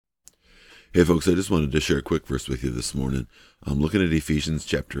Hey folks, I just wanted to share a quick verse with you this morning. I'm looking at Ephesians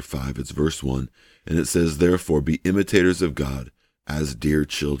chapter 5, it's verse 1, and it says, "Therefore be imitators of God as dear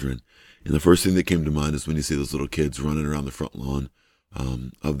children." And the first thing that came to mind is when you see those little kids running around the front lawn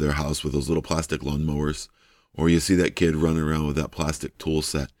of their house with those little plastic lawn mowers, or you see that kid running around with that plastic tool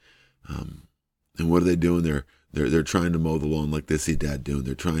set. And what are they doing? They're trying to mow the lawn like they see dad doing.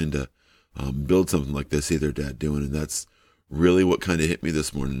 They're trying to build something like they see their dad doing, and that's really what kind of hit me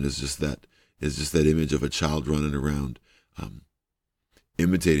this morning is just that image of a child running around,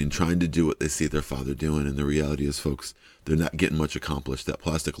 imitating, trying to do what they see their father doing. And the reality is, folks, they're not getting much accomplished. That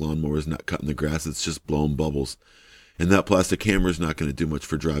plastic lawnmower is not cutting the grass. It's just blowing bubbles. And that plastic hammer is not going to do much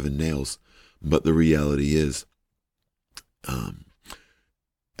for driving nails. But the reality is,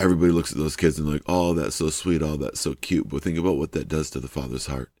 everybody looks at those kids and like, oh, that's so sweet. Oh, that's so cute. But think about what that does to the father's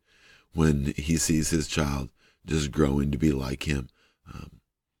heart when he sees his child just growing to be like him.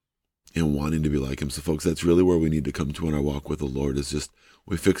 And wanting to be like him. So folks, that's really where we need to come to in our walk with the Lord, is just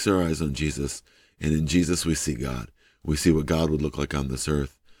we fix our eyes on Jesus, and in Jesus we see God. We see what God would look like on this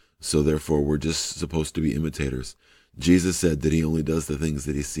earth. So therefore we're just supposed to be imitators. Jesus said that he only does the things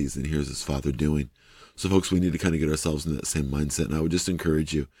that he sees and hears his Father doing. So folks, we need to kind of get ourselves in that same mindset. And I would just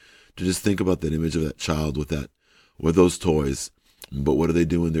encourage you to just think about that image of that child with those toys. But what are they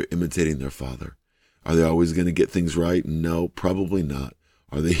doing? They're imitating their father. Are they always going to get things right? No, probably not.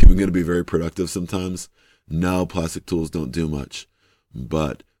 Are they even going to be very productive sometimes? No, plastic tools don't do much.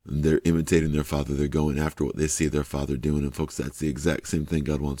 But they're imitating their father. They're going after what they see their father doing. And folks, that's the exact same thing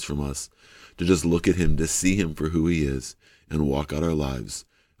God wants from us. To just look at him, to see him for who he is, and walk out our lives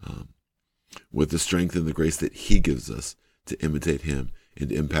with the strength and the grace that he gives us to imitate him and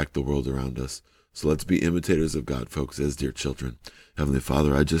to impact the world around us. So let's be imitators of God, folks, as dear children. Heavenly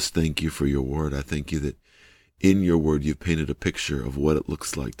Father, I just thank you for your word. I thank you that in your word, you've painted a picture of what it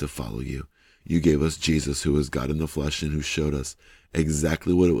looks like to follow you. You gave us Jesus, who is God in the flesh, and who showed us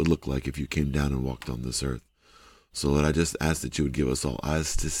exactly what it would look like if you came down and walked on this earth. So Lord, I just ask that you would give us all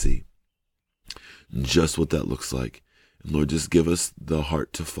eyes to see just what that looks like. And Lord, just give us the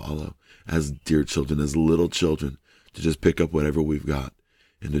heart to follow as dear children, as little children, to just pick up whatever we've got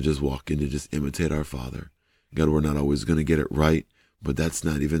and to just walk in, to just imitate our Father. God, we're not always going to get it right. But that's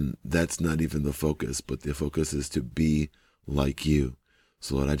not even the focus. But the focus is to be like you.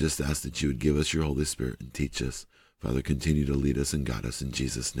 So Lord, I just ask that you would give us your Holy Spirit and teach us. Father, continue to lead us and guide us in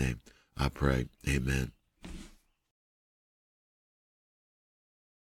Jesus' name. I pray. Amen.